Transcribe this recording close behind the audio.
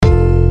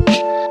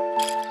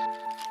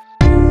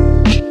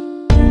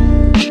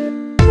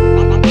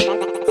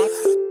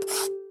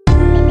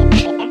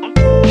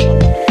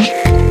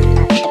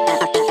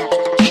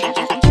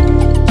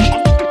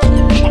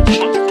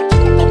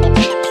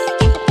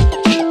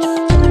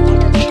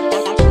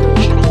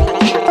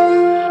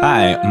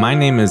My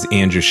name is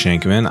Andrew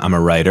Shankman. I'm a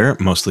writer,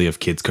 mostly of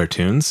kids'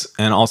 cartoons,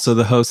 and also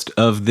the host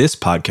of this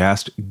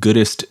podcast,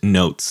 Goodest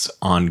Notes.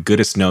 On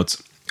Goodest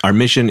Notes, our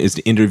mission is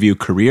to interview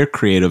career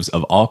creatives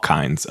of all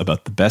kinds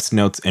about the best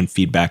notes and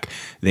feedback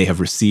they have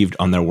received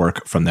on their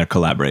work from their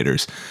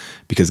collaborators.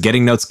 Because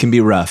getting notes can be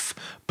rough,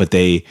 but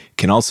they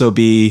can also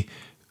be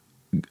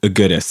a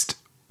goodest.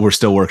 We're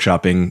still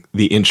workshopping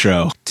the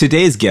intro.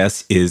 Today's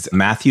guest is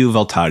Matthew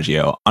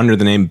Vultaggio. Under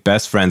the name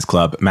Best Friends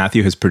Club,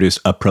 Matthew has produced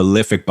a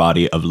prolific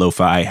body of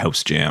lo-fi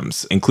house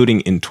jams, including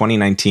in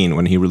 2019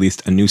 when he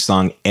released a new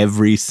song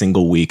every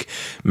single week.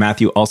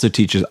 Matthew also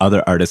teaches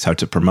other artists how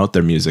to promote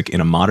their music in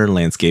a modern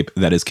landscape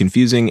that is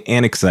confusing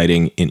and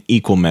exciting in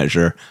equal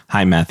measure.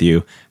 Hi,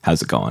 Matthew.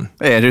 How's it going?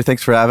 Hey, Andrew.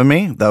 Thanks for having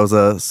me. That was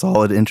a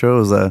solid intro. I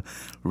was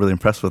really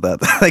impressed with that.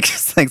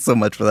 Thanks so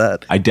much for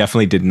that. I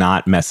definitely did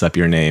not mess up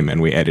your name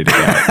and we edited it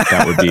out.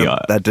 That would be...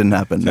 that didn't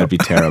happen. That'd be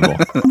terrible.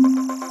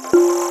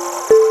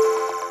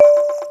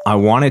 I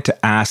wanted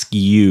to ask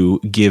you,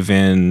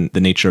 given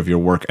the nature of your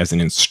work as an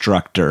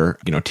instructor,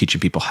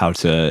 teaching people how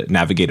to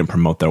navigate and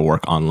promote their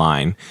work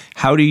online,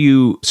 how do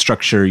you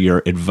structure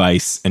your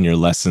advice and your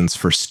lessons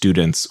for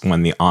students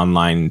when the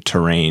online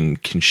terrain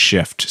can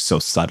shift so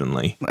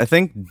suddenly? I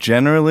think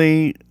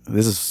generally,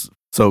 this is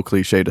so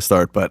cliche to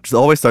start, but it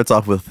always starts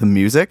off with the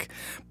music,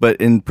 but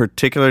in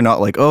particular,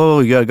 not like, oh,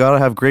 you gotta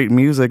have great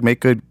music,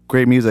 make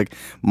great music.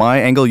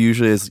 My angle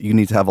usually is you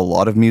need to have a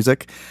lot of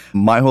music.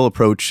 My whole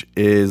approach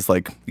is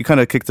like, you kind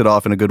of kicked it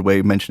off in a good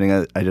way,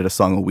 mentioning I did a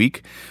song a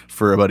week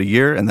for about a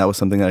year, and that was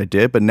something that I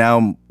did. But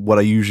now what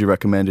I usually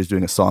recommend is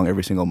doing a song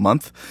every single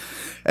month.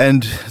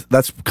 And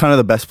that's kind of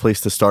the best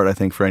place to start, I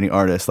think, for any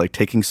artist, like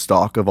taking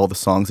stock of all the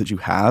songs that you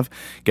have,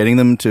 getting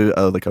them to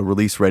a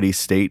release ready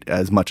state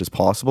as much as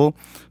possible,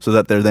 so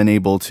that they're then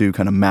able to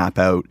kind of map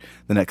out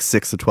the next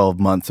 6 to 12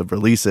 months of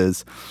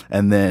releases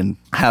and then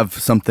have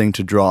something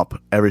to drop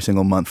every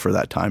single month for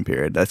that time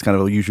period. That's kind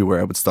of usually where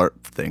I would start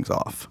things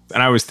off.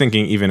 And I was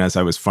thinking, even as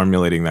I was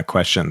formulating that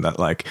question, that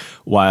like,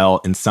 while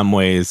in some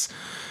ways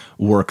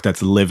work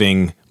that's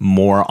living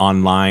more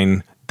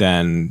online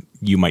than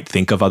you might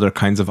think of other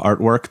kinds of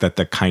artwork, that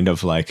the kind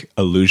of like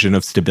illusion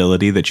of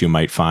stability that you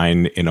might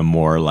find in a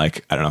more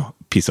like, I don't know,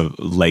 piece of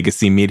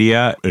legacy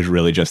media is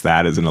really just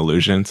that, as an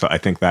illusion. So I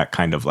think that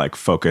kind of like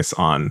focus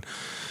on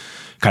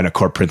kind of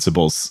core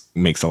principles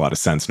makes a lot of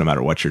sense no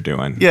matter what you're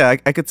doing. Yeah,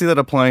 I could see that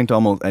applying to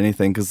almost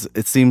anything, because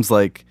it seems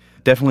like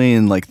definitely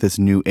in like this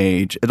new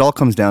age, it all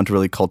comes down to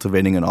really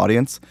cultivating an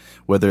audience,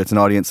 whether it's an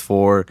audience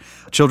for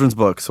children's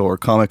books or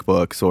comic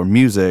books or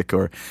music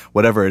or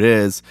whatever it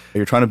is.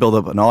 You're trying to build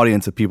up an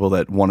audience of people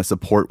that want to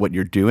support what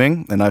you're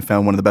doing. And I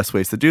found one of the best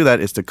ways to do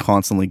that is to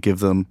constantly give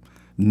them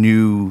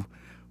new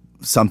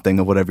something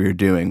of whatever you're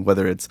doing,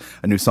 whether it's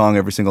a new song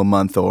every single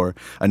month or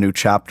a new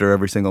chapter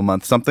every single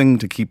month, something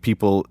to keep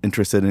people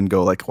interested and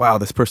go like, wow,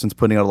 this person's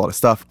putting out a lot of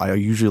stuff. I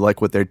usually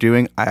like what they're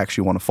doing. I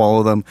actually want to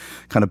follow them.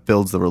 Kind of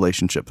builds the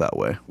relationship that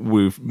way.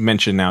 We've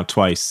mentioned now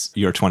twice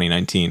your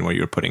 2019 where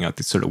you were putting out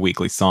these sort of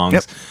weekly songs.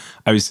 Yep.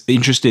 I was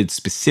interested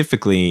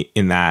specifically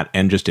in that,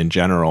 and just in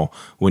general,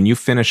 when you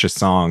finish a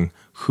song,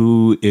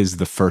 who is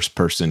the first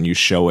person you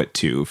show it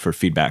to for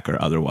feedback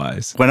or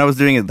otherwise? When I was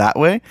doing it that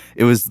way,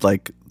 it was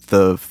like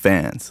the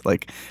fans.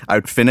 Like I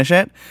would finish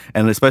it,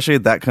 and especially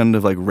at that kind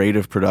of like rate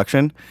of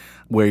production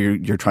where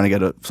you're trying to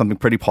get something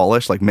pretty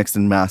polished, like mixed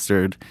and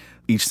mastered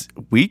each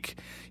week,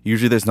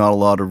 usually there's not a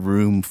lot of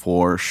room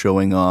for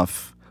showing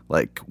off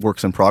like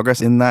works in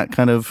progress in that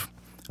kind of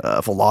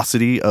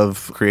velocity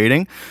of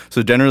creating.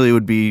 So generally it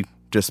would be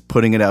just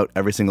putting it out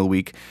every single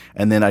week,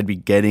 and then I'd be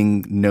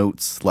getting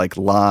notes like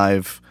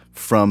live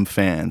from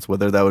fans,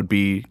 whether that would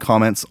be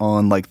comments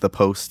on like the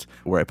post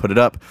where I put it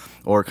up,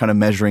 or kind of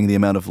measuring the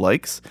amount of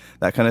likes,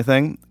 that kind of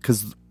thing.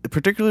 Because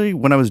particularly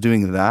when I was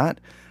doing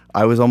that,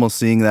 I was almost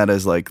seeing that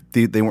as like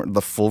they weren't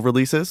the full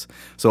releases.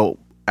 So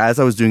as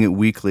I was doing it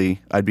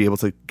weekly, I'd be able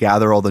to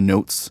gather all the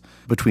notes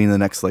between the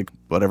next like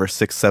whatever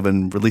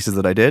 6-7 releases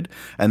that I did,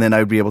 and then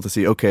I'd be able to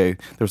see, okay,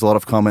 there's a lot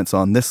of comments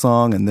on this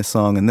song and this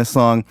song and this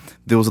song.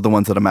 Those are the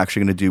ones that I'm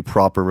actually going to do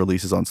proper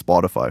releases on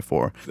Spotify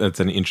for.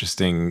 That's an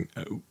interesting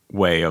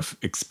way of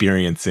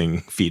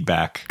experiencing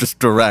feedback. Just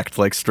direct,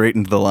 like straight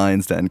into the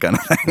lion's den kind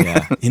of thing.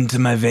 Yeah, into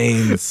my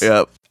veins.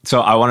 Yep.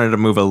 So I wanted to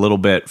move a little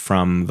bit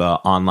from the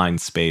online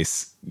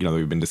space, that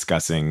we've been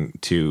discussing,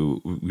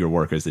 to your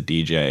work as a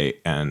DJ,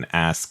 and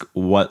ask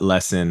what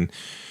lesson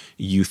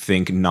you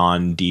think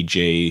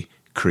non-DJ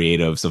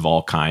creatives of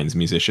all kinds,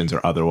 musicians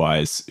or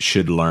otherwise,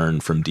 should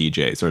learn from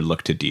DJs or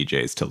look to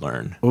DJs to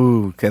learn.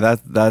 Ooh, okay,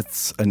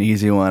 that's an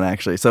easy one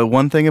actually. So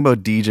one thing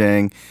about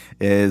DJing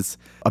is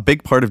a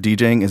big part of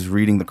DJing is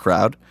reading the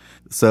crowd.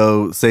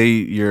 So say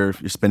you're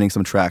spinning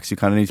some tracks, you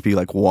kind of need to be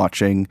like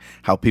watching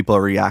how people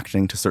are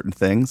reacting to certain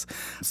things.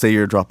 Say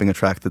you're dropping a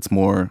track that's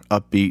more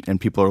upbeat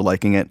and people are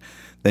liking it,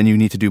 then you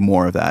need to do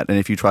more of that. And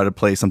if you try to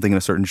play something in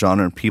a certain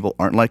genre and people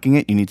aren't liking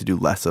it, you need to do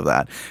less of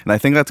that. And I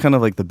think that's kind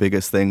of like the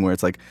biggest thing, where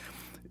it's like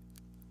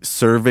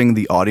serving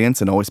the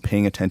audience and always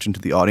paying attention to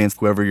the audience,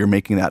 whoever you're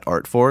making that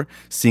art for,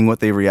 seeing what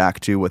they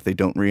react to, what they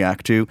don't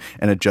react to,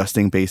 and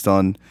adjusting based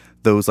on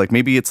those, like,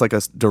 maybe it's like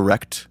a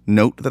direct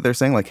note that they're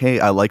saying, like, hey,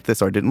 I like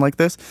this or I didn't like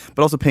this,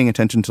 but also paying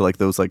attention to like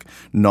those like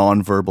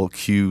non-verbal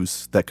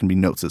cues that can be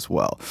notes as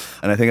well.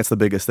 And I think that's the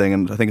biggest thing,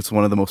 and I think it's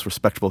one of the most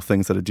respectable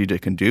things that a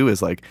DJ can do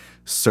is like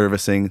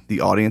servicing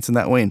the audience in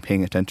that way and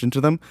paying attention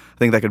to them. I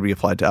think that could be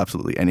applied to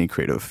absolutely any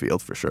creative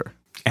field for sure.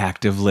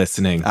 Active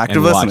listening. Active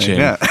and listening,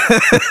 watching.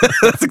 yeah.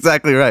 That's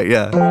exactly right,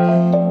 yeah.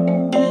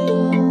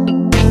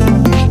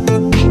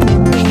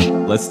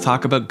 Let's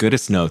talk about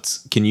goodest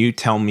notes. Can you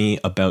tell me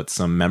about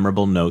some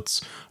memorable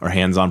notes or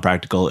hands-on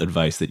practical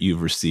advice that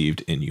you've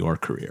received in your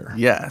career?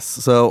 Yes.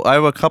 So I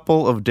have a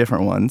couple of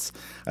different ones.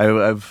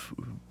 I've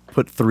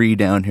put 3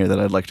 down here that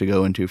I'd like to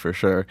go into for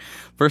sure.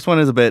 First one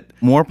is a bit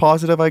more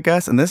positive, I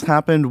guess. And this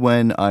happened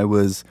when I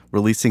was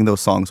releasing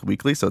those songs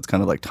weekly. So it's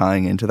kind of like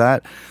tying into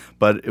that.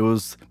 But it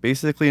was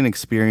basically an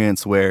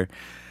experience where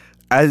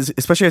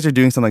especially as you're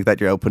doing something like that,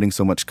 you're outputting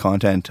so much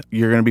content,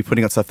 you're going to be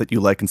putting out stuff that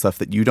you like and stuff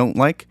that you don't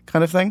like,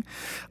 kind of thing.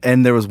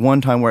 And there was one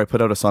time where I put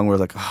out a song where I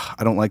was like, oh,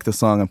 I don't like this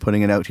song, I'm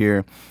putting it out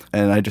here,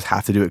 and I just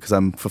have to do it because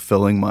I'm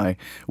fulfilling my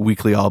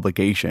weekly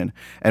obligation.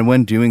 And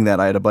when doing that,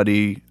 I had a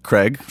buddy,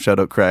 Craig, shout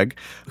out Craig,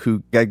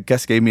 who I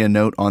guess gave me a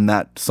note on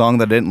that song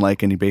that I didn't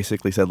like, and he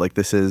basically said, like,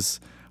 this is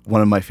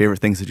one of my favorite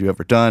things that you've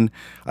ever done.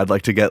 I'd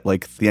like to get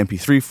like the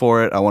MP3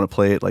 for it. I want to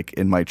play it like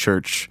in my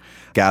church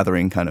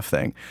gathering kind of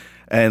thing.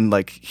 And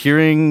like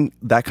hearing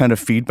that kind of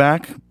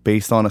feedback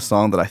based on a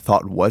song that I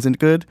thought wasn't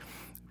good,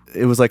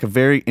 it was like a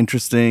very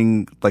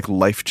interesting, like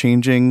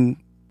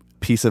life-changing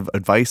piece of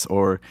advice,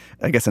 or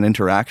I guess an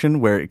interaction,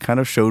 where it kind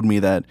of showed me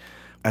that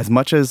as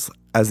much as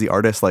the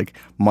artist, like,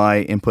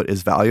 my input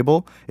is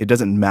valuable, it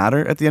doesn't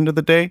matter at the end of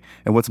the day.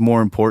 And what's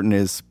more important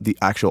is the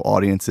actual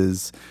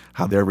audiences,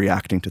 how they're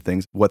reacting to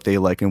things, what they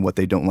like and what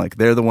they don't like.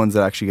 They're the ones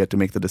that actually get to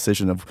make the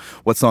decision of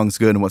what song's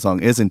good and what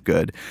song isn't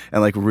good.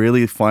 And like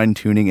really fine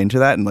tuning into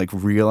that and like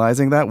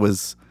realizing that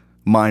was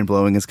mind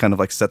blowing. It's kind of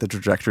like set the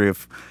trajectory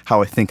of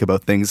how I think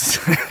about things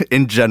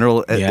in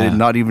general, and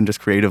not even just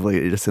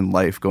creatively, just in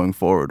life going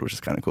forward, which is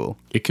kind of cool.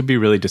 It could be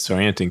really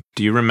disorienting.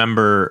 Do you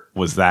remember,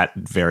 was that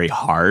very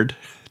hard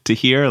to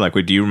hear? Like,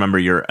 do you remember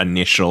your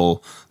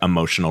initial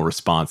emotional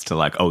response to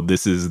like, oh,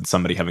 this is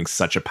somebody having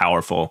such a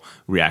powerful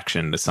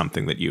reaction to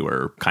something that you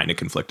were kind of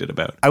conflicted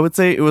about? I would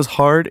say it was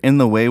hard in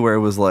the way where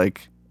it was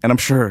like, and I'm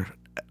sure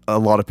a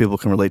lot of people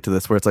can relate to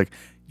this, where it's like,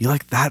 you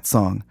like that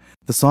song?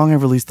 The song I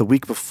released the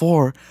week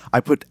before, I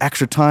put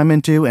extra time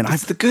into, and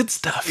That's the good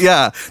stuff.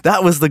 Yeah,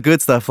 that was the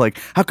good stuff. Like,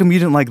 how come you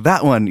didn't like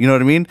that one? You know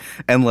what I mean?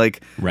 And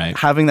like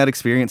having that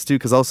experience too,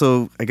 because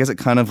also I guess it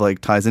kind of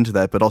like ties into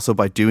that, but also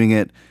by doing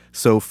it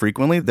so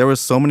frequently, there was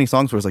so many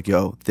songs where it's like,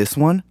 yo, this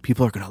one,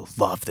 people are gonna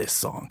love this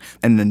song,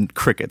 and then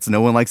crickets,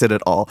 no one likes it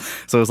at all.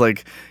 So it was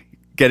like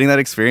getting that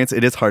experience.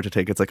 It is hard to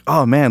take. It's like,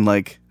 oh man,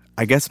 like,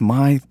 I guess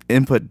my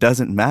input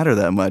doesn't matter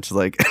that much.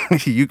 Like,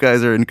 you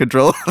guys are in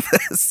control of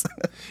this.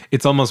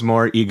 It's almost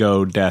more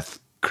ego death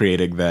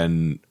creating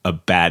than a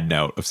bad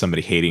note of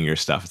somebody hating your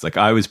stuff. It's like,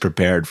 I was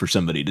prepared for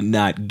somebody to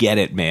not get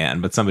it,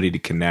 man, but somebody to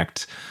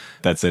connect.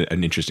 That's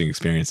an interesting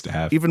experience to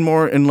have. Even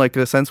more in like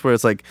a sense where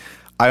it's like,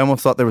 I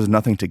almost thought there was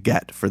nothing to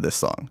get for this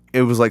song.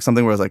 It was like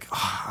something where I was like,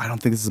 oh, I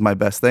don't think this is my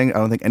best thing. I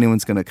don't think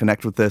anyone's going to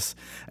connect with this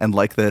and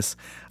like this.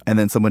 And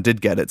then someone did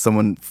get it.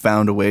 Someone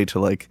found a way to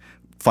like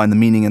find the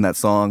meaning in that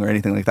song or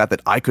anything like that that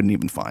I couldn't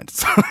even find.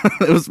 So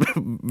it was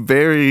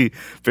very,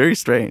 very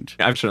strange.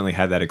 I've certainly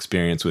had that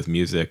experience with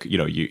music. You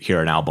know, you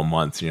hear an album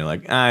once and you're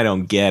like, I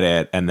don't get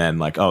it. And then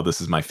like, oh, this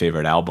is my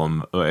favorite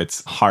album.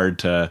 It's hard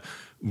to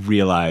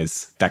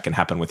realize that can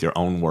happen with your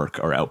own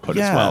work or output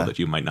as well, that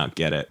you might not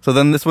get it. So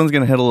then this one's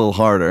going to hit a little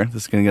harder.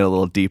 This is going to get a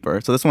little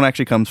deeper. So this one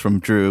actually comes from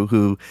Drew,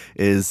 who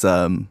is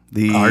Our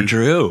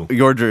Drew.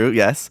 Your Drew,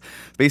 yes.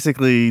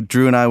 Basically,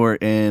 Drew and I were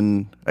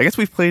in, I guess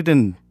we've played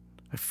in,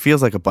 it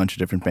feels like a bunch of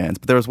different bands,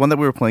 but there was one that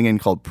we were playing in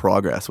called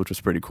Progress, which was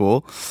pretty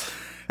cool.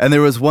 And there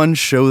was one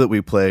show that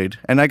we played,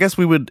 and I guess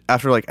we would,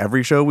 after like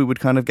every show, we would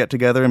kind of get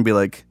together and be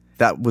like,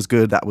 that was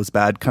good, that was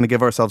bad, kind of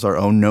give ourselves our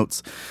own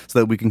notes so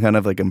that we can kind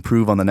of like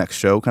improve on the next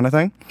show kind of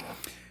thing.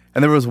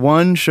 And there was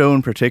one show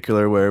in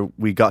particular where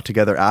we got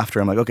together after.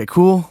 I'm like, okay,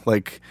 cool.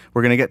 Like,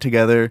 we're going to get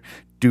together,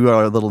 do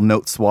our little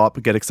note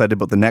swap, get excited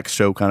about the next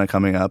show kind of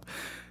coming up.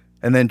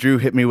 And then Drew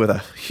hit me with a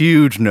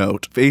huge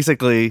note.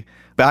 Basically,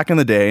 back in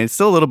the day, it's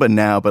still a little bit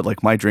now, but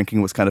like my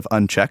drinking was kind of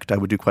unchecked. I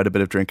would do quite a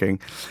bit of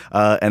drinking,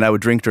 and I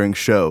would drink during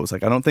shows.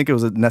 Like, I don't think it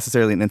was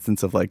necessarily an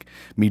instance of like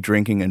me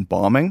drinking and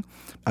bombing.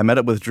 I met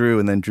up with Drew,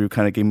 and then Drew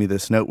kind of gave me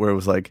this note where it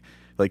was like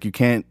you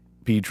can't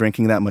be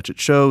drinking that much at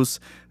shows.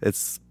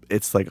 It's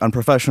like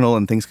unprofessional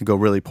and things could go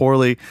really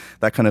poorly,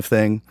 that kind of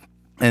thing.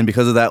 And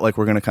because of that, like,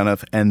 we're going to kind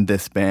of end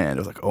this band.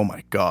 It was like, oh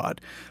my God.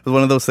 It was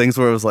one of those things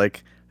where it was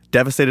like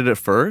devastated at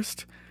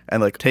first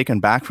and like taken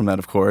back from that,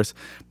 of course.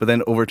 But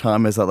then over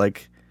time, as that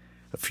like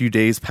a few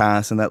days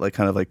pass and that like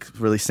kind of like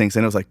really sinks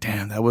in, it was like,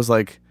 damn, that was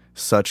like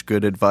such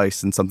good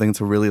advice and something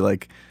to really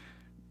like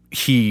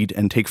heed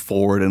and take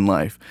forward in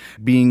life.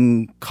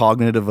 Being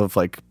cognitive of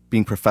like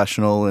being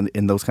professional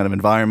in those kind of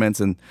environments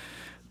and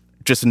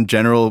just in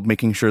general,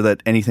 making sure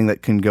that anything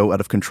that can go out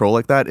of control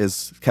like that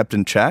is kept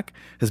in check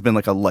has been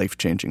like a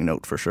life-changing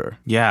note for sure.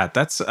 Yeah,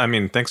 thanks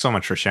so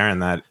much for sharing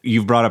that.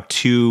 You've brought up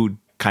two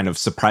kind of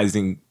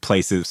surprising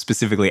places,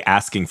 specifically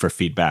asking for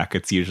feedback.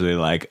 It's usually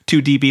like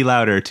 2 dB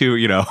louder,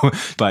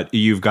 but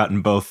you've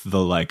gotten both the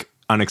like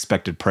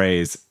unexpected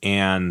praise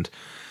and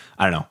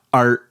I don't know,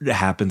 art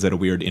happens at a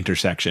weird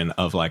intersection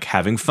of like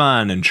having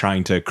fun and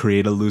trying to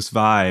create a loose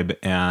vibe.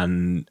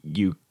 And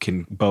you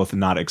can both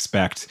not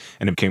expect,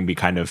 and it can be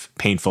kind of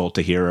painful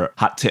to hear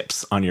hot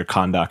tips on your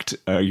conduct,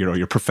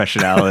 your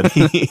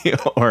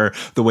professionality or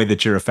the way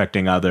that you're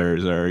affecting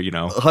others or,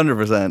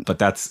 100%. But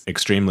that's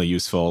extremely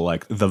useful.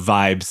 Like the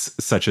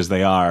vibes such as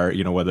they are,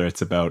 whether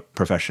it's about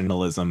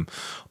professionalism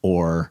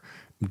or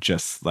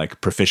just like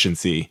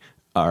proficiency,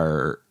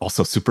 are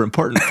also super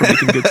important for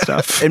making good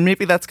stuff. And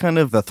maybe that's kind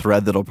of the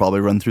thread that'll probably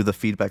run through the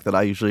feedback that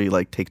I usually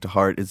like take to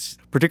heart, is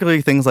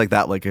particularly things like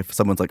that. Like if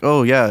someone's like,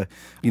 oh yeah,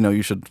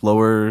 you should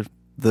lower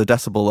the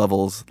decibel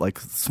levels, like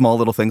small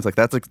little things like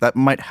that. Like that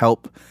might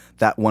help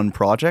that one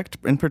project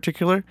in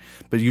particular.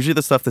 But usually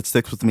the stuff that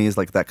sticks with me is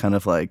like that kind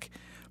of like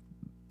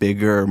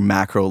bigger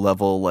macro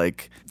level,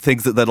 like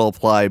things that'll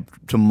apply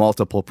to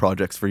multiple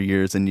projects for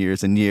years and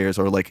years and years,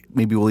 or like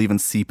maybe will even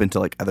seep into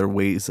like other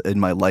ways in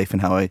my life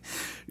and how I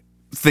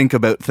think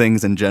about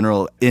things in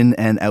general in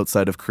and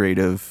outside of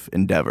creative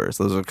endeavors.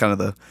 Those are kind of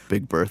the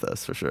big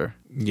berthas for sure.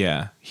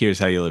 Yeah. Here's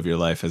how you live your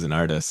life as an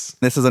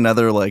artist. This is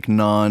another like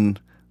non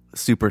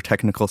super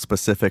technical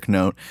specific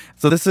note.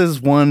 So this is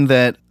one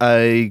that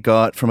I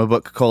got from a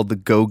book called The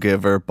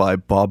Go-Giver by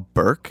Bob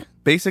Burke.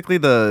 Basically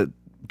the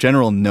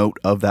general note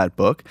of that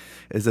book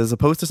is, as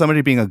opposed to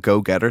somebody being a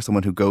go-getter,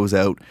 someone who goes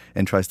out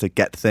and tries to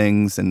get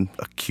things and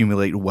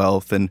accumulate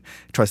wealth and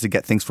tries to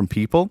get things from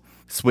people,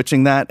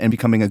 switching that and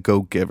becoming a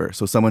go-giver.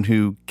 So someone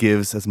who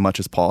gives as much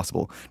as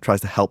possible, tries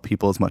to help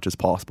people as much as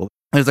possible.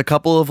 There's a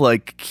couple of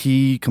like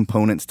key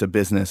components to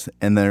business,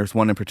 and there's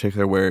one in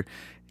particular where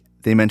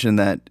they mention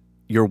that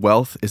your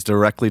wealth is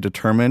directly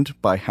determined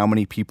by how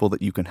many people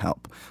that you can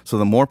help. So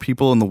the more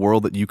people in the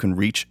world that you can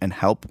reach and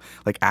help,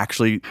 like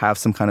actually have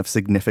some kind of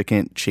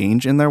significant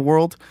change in their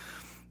world,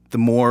 the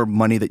more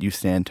money that you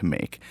stand to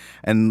make.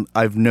 And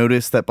I've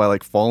noticed that by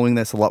like following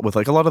this a lot with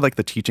like a lot of like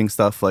the teaching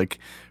stuff, like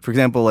for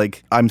example,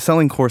 like I'm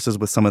selling courses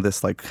with some of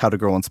this like how to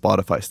grow on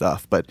Spotify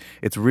stuff, but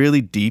it's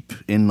really deep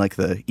in like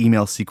the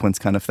email sequence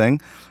kind of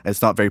thing.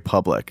 It's not very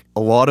public.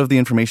 A lot of the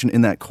information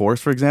in that course,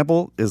 for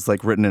example, is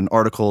like written in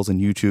articles and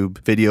YouTube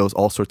videos,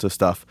 all sorts of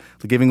stuff,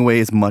 like giving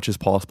away as much as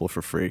possible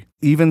for free.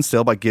 Even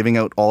still, by giving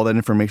out all that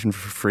information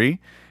for free,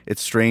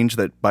 it's strange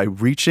that by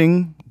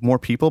reaching more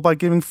people by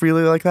giving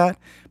freely like that,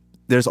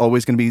 there's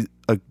always going to be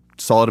a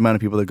solid amount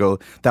of people that go,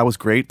 that was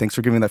great, thanks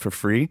for giving that for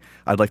free.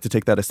 I'd like to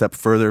take that a step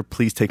further.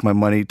 Please take my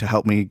money to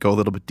help me go a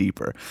little bit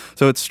deeper.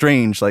 So it's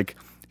strange. Like,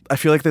 I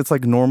feel like that's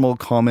like normal,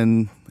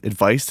 common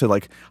advice to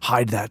like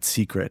hide that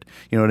secret.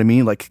 You know what I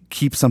mean? Like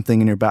keep something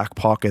in your back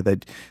pocket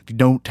that you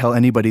don't tell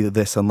anybody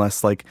this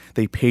unless like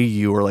they pay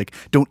you, or like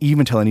don't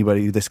even tell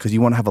anybody this because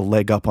you want to have a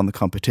leg up on the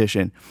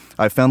competition.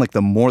 I found like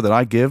the more that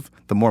I give,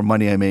 the more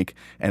money I make.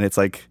 And it's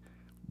like,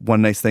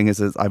 one nice thing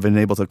is I've been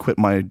able to quit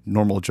my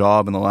normal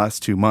job in the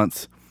last 2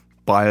 months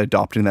by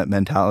adopting that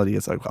mentality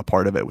as like a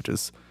part of it, which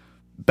is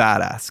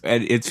badass.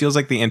 And it feels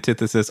like the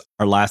antithesis.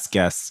 Our last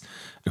guest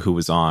who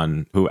was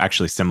on, who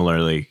actually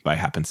similarly by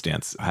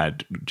happenstance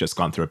had just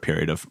gone through a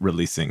period of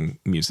releasing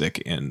music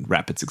in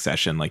rapid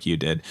succession like you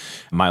did,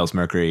 Miles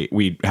Mercury,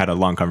 we had a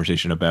long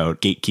conversation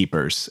about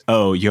gatekeepers.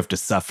 Oh, you have to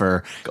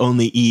suffer,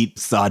 only eat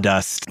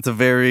sawdust. It's a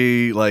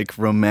very like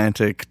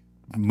romantic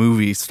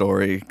movie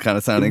story kind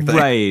of sounding thing.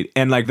 Right.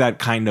 And like that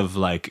kind of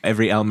like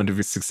every element of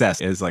your success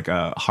is like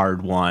a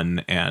hard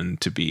one, and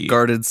to be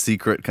guarded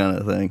secret kind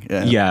of thing.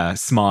 Yeah,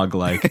 smog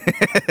like.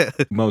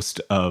 Most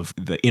of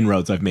the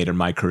inroads I've made in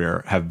my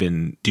career have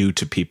been due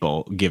to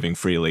people giving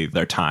freely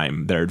their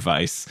time, their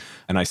advice,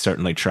 and I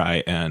certainly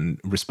try and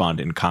respond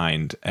in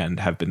kind and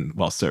have been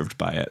well served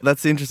by it.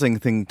 That's the interesting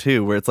thing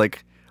too, where it's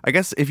like, I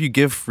guess if you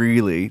give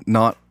freely,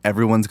 not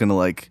everyone's going to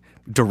like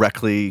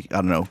directly, I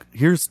don't know,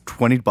 here's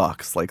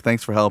 $20, like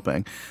thanks for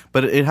helping.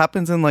 But it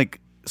happens in like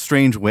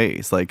strange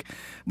ways. Like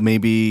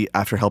maybe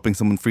after helping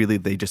someone freely,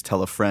 they just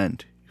tell a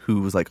friend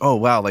who was like, oh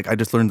wow, like I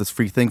just learned this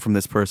free thing from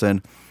this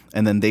person,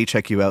 and then they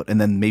check you out,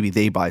 and then maybe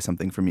they buy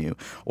something from you,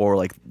 or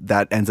like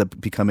that ends up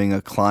becoming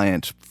a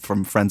client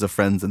from friends of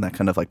friends, and that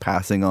kind of like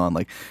passing on.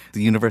 Like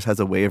the universe has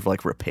a way of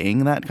like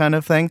repaying that kind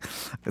of thing.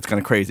 It's kind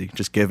of crazy,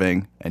 just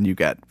giving and you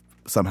get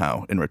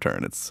somehow in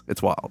return.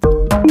 It's wild.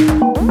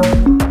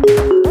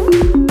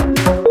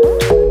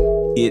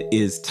 It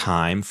is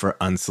time for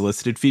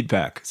unsolicited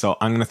feedback. So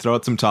I'm going to throw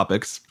out some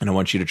topics, and I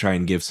want you to try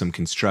and give some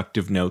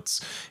constructive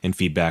notes and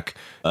feedback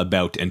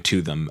about and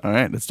to them. All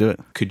right, let's do it.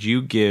 Could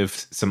you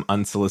give some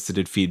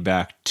unsolicited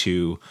feedback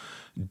to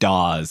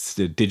DAWs,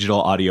 the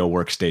digital audio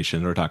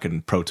workstation? We're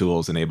talking Pro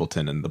Tools and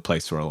Ableton, and the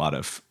place where a lot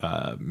of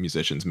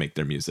musicians make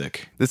their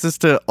music. This is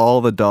to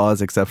all the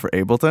DAWs except for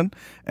Ableton,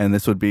 and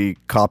this would be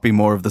copy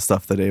more of the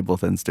stuff that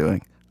Ableton's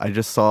doing. I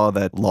just saw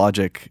that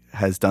Logic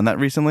has done that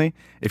recently.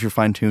 If you're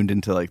fine-tuned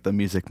into like the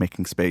music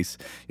making space,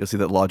 you'll see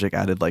that Logic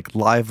added like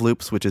live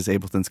loops, which is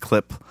Ableton's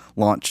clip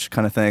launch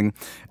kind of thing.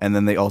 And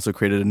then they also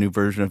created a new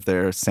version of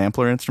their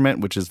sampler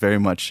instrument, which is very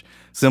much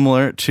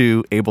similar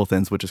to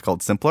Ableton's, which is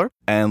called Simpler.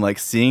 And like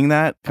seeing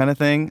that kind of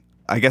thing,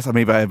 I guess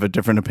maybe I have a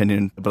different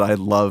opinion, but I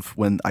love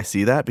when I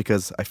see that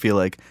because I feel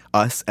like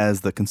us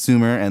as the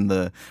consumer and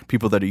the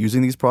people that are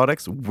using these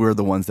products, we're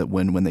the ones that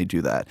win when they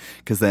do that.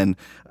 Because then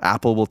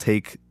Apple will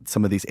take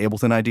some of these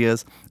Ableton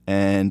ideas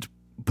and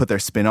put their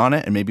spin on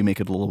it and maybe make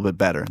it a little bit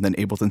better. And then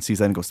Ableton sees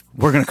that and goes,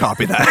 we're going to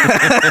copy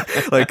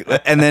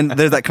that. And then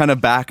there's that kind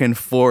of back and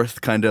forth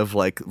kind of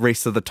like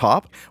race to the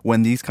top.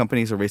 When these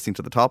companies are racing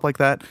to the top like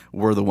that,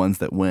 we're the ones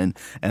that win.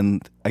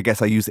 And I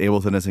guess I use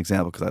Ableton as an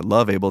example because I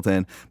love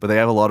Ableton, but they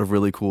have a lot of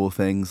really cool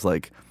things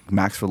like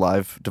Max for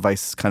Live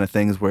device kind of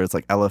things where it's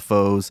like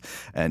LFOs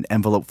and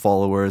envelope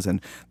followers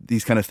and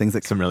these kind of things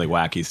that some really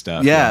wacky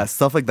stuff. Yeah,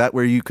 stuff like that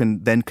where you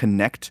can then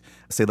connect,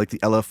 say like the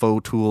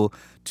LFO tool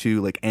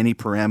to like any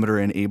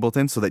parameter in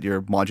Ableton so that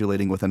you're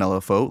modulating with an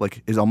LFO.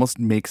 Like it almost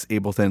makes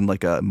Ableton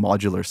like a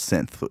modular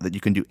synth that you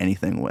can do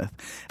anything with.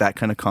 That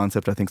kind of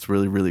concept I think is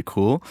really, really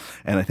cool.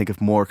 And I think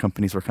if more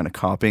companies were kind of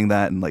copying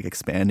that and like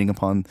expanding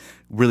upon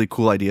really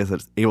cool ideas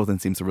that Ableton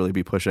seems to really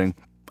be pushing,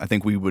 I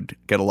think we would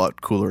get a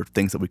lot cooler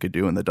things that we could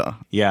do in the DAW.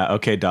 Yeah,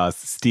 okay, DAWs.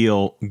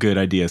 Steal good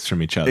ideas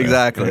from each other.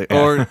 Exactly.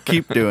 Yeah. Or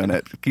keep doing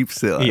it. Keep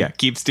stealing. Yeah,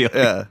 keep stealing.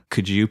 Yeah.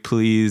 Could you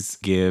please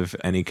give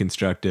any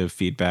constructive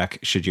feedback,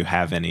 should you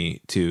have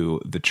any, to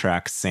the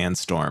track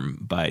Sandstorm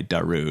by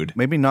Darude?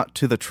 Maybe not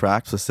to the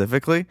track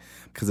specifically,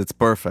 because it's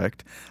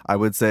perfect. I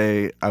would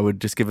say I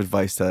would just give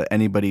advice to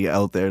anybody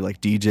out there,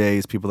 like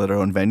DJs, people that are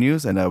on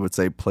venues, and I would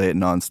say play it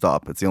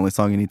nonstop. It's the only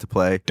song you need to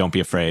play. Don't be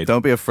afraid.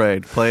 Don't be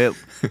afraid. Play it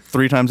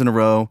 3 times in a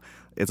row.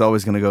 It's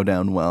always going to go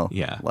down well.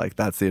 Yeah. Like,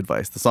 that's the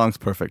advice. The song's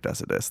perfect as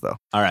it is, though.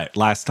 All right,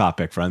 last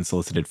topic for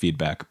unsolicited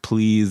feedback.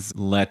 Please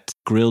let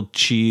grilled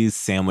cheese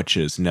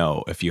sandwiches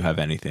know if you have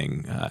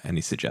anything, any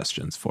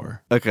suggestions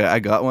for. Okay, I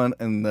got one,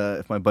 and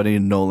if my buddy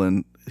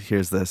Nolan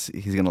hears this,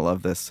 he's going to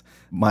love this.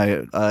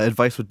 My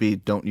advice would be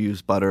don't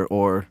use butter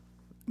or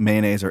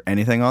mayonnaise or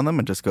anything on them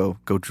and just go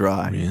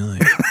dry. Really?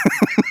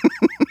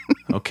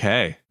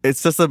 Okay.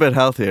 It's just a bit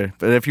healthier.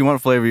 But if you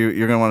want flavor,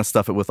 you're going to want to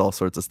stuff it with all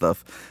sorts of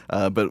stuff.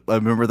 But I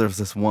remember there was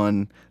this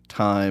one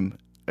time,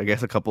 I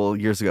guess a couple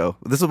years ago.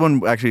 This is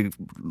one actually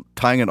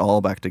tying it all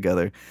back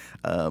together.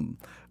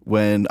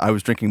 When I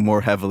was drinking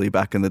more heavily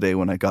back in the day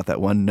when I got that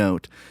one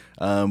note.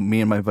 Me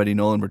and my buddy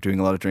Nolan were doing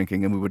a lot of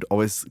drinking, and we would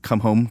always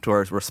come home to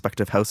our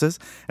respective houses.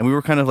 And we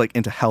were kind of like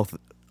into health,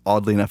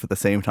 oddly enough, at the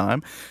same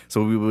time.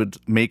 So we would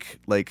make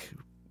like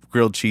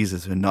grilled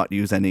cheeses and not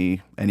use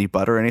any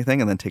butter or anything,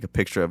 and then take a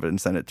picture of it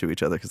and send it to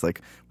each other because like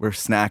we're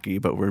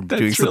snacky, but we're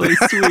doing something.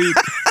 That's really sweet.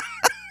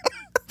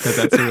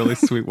 That's a really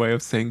sweet way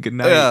of saying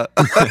goodnight. Yeah.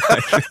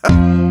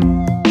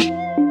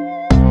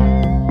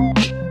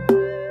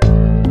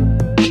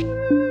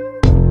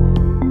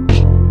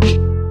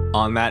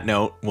 On that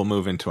note, we'll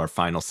move into our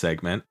final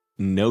segment,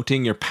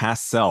 noting your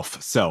past self.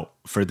 So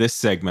for this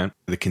segment,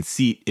 the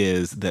conceit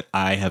is that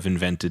I have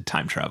invented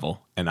time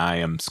travel, and I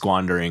am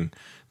squandering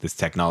this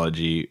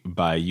technology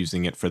by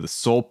using it for the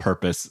sole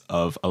purpose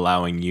of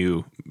allowing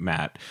you,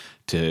 Matt,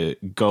 to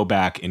go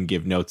back and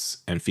give notes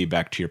and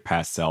feedback to your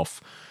past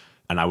self.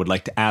 And I would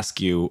like to ask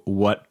you,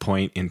 what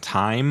point in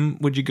time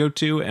would you go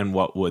to, and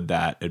what would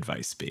that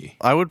advice be?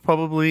 I would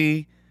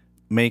probably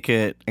make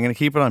it, I'm going to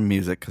keep it on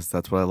music because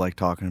that's what I like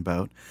talking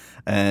about.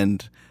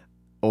 And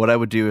what I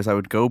would do is I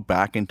would go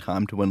back in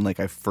time to when like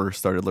I first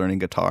started learning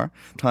guitar,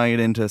 tying it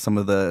into some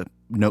of the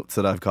notes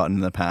that I've gotten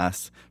in the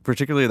past,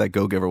 particularly that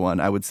Go Giver one.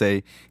 I would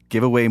say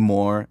give away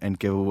more and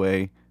give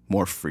away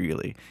more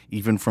freely,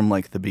 even from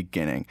like the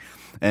beginning.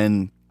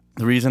 And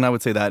the reason I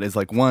would say that is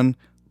like, one,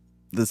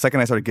 the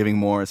second I started giving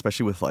more,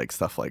 especially with like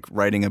stuff like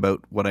writing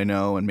about what I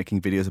know and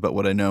making videos about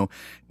what I know,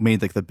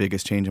 made like the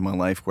biggest change in my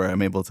life where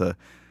I'm able to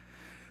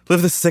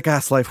live this sick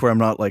ass life where I'm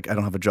not like, I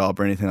don't have a job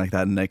or anything like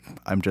that. And like,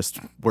 I'm just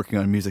working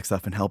on music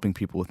stuff and helping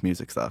people with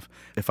music stuff.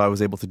 If I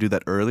was able to do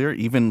that earlier,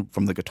 even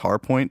from the guitar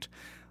point,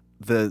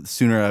 the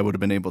sooner I would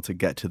have been able to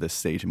get to this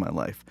stage in my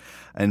life.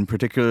 And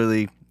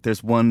particularly,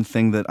 there's one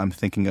thing that I'm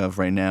thinking of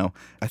right now.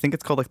 I think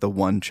it's called like the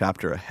 1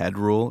 chapter ahead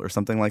rule or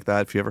something like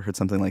that. If you ever heard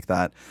something like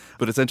that.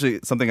 But essentially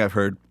something I've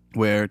heard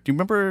where, do you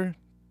remember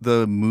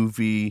the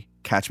movie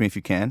Catch Me If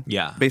You Can?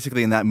 Yeah.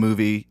 Basically in that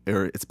movie,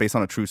 or it's based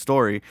on a true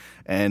story,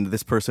 and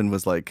this person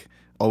was like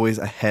always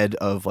ahead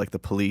of like the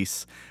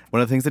police.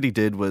 One of the things that he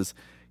did was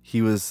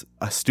he was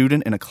a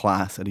student in a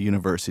class at a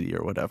university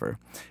or whatever,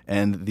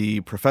 and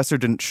the professor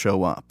didn't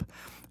show up.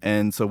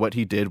 And so what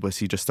he did was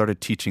he just started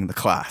teaching the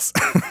class.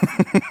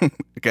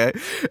 Okay?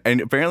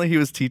 And apparently he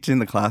was teaching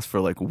the class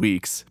for like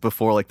weeks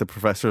before like the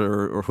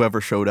professor or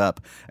whoever showed up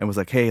and was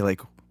like, hey,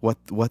 like,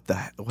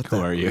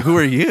 who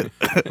are you?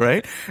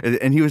 Right?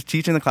 And he was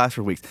teaching the class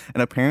for weeks.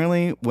 And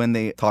apparently when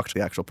they talked to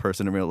the actual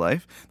person in real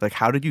life, like,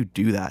 how did you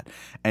do that?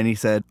 And he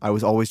said, I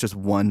was always just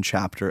one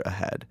chapter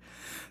ahead.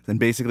 And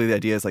basically the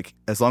idea is like,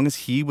 as long as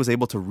he was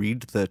able to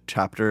read the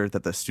chapter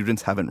that the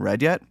students haven't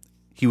read yet,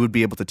 he would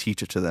be able to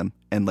teach it to them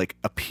and like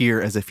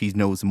appear as if he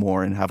knows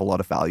more and have a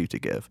lot of value to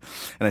give.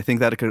 And I think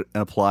that it could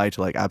apply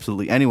to like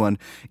absolutely anyone,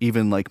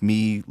 even like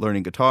me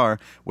learning guitar.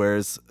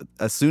 Whereas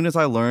as soon as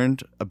I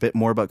learned a bit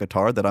more about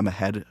guitar, that I'm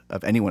ahead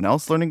of anyone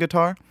else learning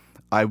guitar,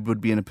 I would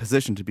be in a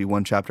position to be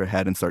one chapter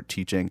ahead and start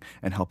teaching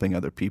and helping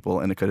other people.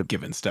 And it could have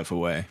given stuff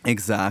away.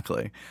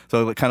 Exactly.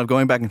 So like, kind of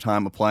going back in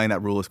time, applying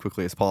that rule as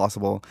quickly as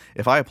possible.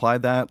 If I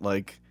applied that,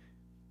 like,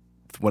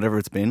 whatever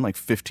it's been, like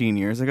 15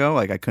 years ago,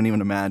 like I couldn't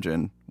even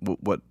imagine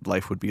what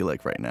life would be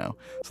like right now.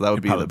 So that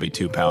would probably be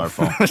too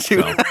powerful. So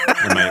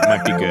it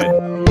might be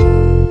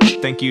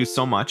good. Thank you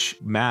so much,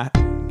 Matt.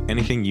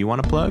 Anything you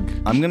want to plug?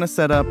 I'm going to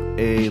set up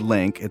a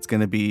link. It's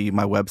going to be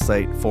my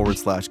website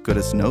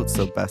 /goodest notes.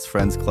 So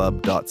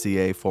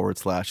bestfriendsclub.ca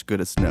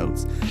 /goodest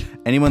notes.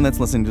 Anyone that's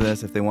listening to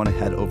this, if they want to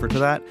head over to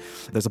that,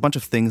 there's a bunch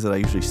of things that I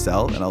usually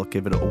sell and I'll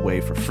give it away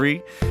for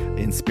free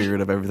in spirit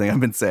of everything I've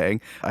been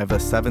saying. I have a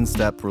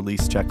 7-step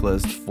release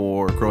checklist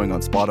for growing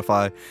on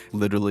Spotify.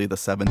 Literally the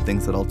 7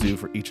 things that I'll do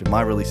for each of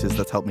my releases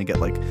that's helped me get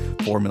like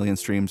 4 million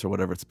streams or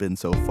whatever it's been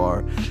so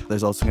far.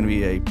 There's also going to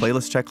be a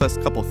playlist checklist,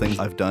 a couple things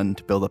I've done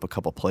to build up a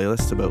couple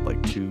playlists, about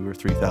like 2,000 or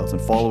 3,000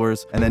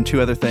 followers. And then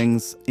 2 other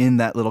things in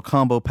that little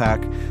combo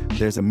pack.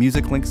 There's a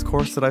music links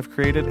course that I've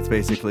created. It's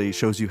basically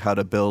shows you how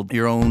to build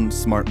your own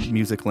smart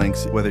music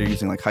links, whether you're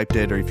using like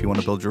Hypedit or if you want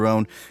to build your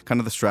own,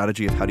 kind of the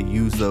strategy of how to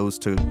use those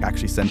to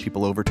actually send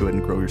people over to it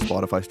and grow your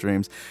Spotify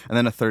streams. And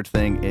then a third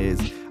thing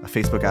is a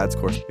Facebook ads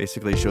course.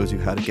 Basically shows you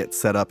how to get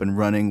set up and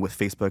running with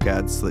Facebook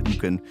ads so that you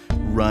can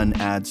run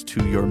ads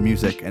to your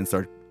music and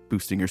start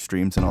boosting your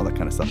streams and all that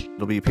kind of stuff.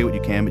 It'll be pay what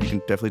you can, but you can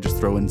definitely just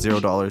throw in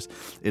 $0.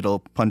 It'll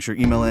punch your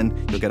email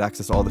in. You'll get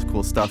access to all this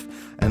cool stuff.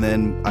 And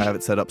then I have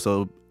it set up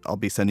so I'll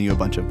be sending you a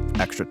bunch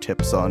of extra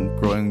tips on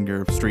growing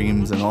your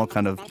streams and all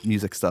kind of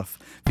music stuff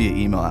via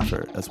email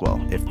after as well,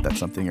 if that's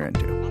something you're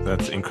into.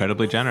 That's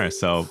incredibly generous.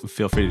 So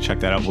feel free to check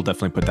that out. We'll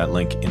definitely put that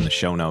link in the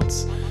show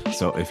notes.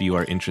 So if you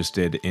are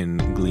interested in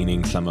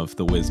gleaning some of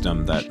the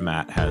wisdom that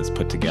Matt has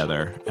put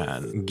together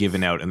and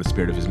given out in the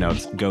spirit of his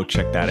notes, go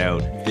check that out.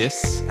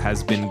 This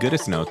has been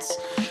Goodest Notes.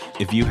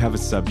 If you have a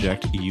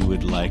subject you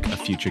would like a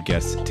future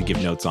guest to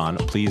give notes on,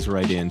 please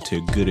write in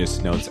to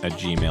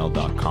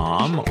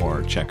goodestnotes@gmail.com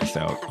or check us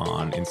out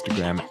on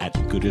Instagram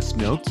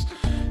 @goodestnotes.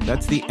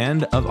 That's the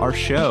end of our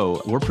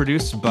show. We're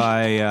produced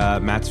by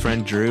Matt's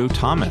friend Drew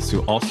Thomas,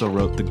 who also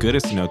wrote the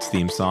Goodest Notes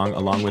theme song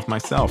along with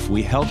myself.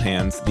 We held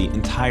hands the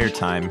entire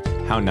time.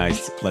 How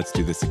nice. Let's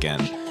do this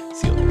again.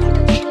 See you later.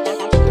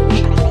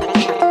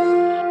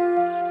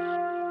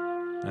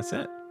 That's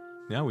it.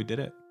 Yeah, we did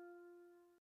it.